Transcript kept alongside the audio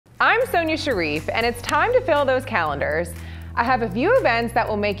I'm Sonia Shariff, and it's time to fill those calendars. I have a few events that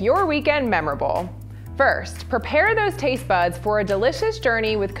will make your weekend memorable. First, prepare those taste buds for a delicious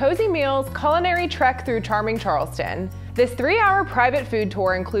journey with Cozy Meals' culinary trek through charming Charleston. This 3-hour private food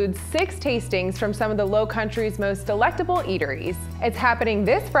tour includes 6 tastings from some of the Lowcountry's most delectable eateries. It's happening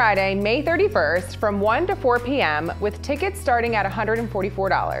this Friday, May 31st from 1 to 4 p.m. with tickets starting at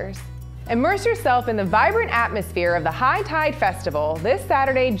 $144. Immerse yourself in the vibrant atmosphere of the High Tide Festival this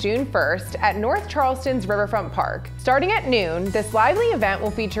Saturday, June 1st at North Charleston's Riverfront Park. Starting at noon, this lively event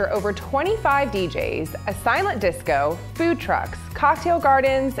will feature over 25 DJs, a silent disco, food trucks, cocktail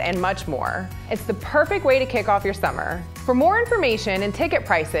gardens, and much more. It's the perfect way to kick off your summer. For more information and ticket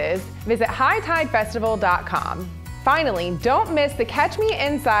prices, visit hightidefestival.com. Finally, don't miss the Catch Me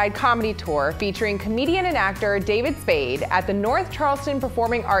Inside comedy tour featuring comedian and actor David Spade at the North Charleston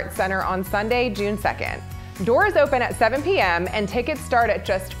Performing Arts Center on Sunday, June 2nd. Doors open at 7 p.m. and tickets start at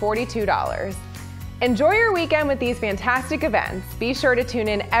just $42. Enjoy your weekend with these fantastic events. Be sure to tune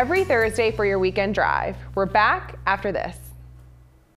in every Thursday for your weekend drive. We're back after this.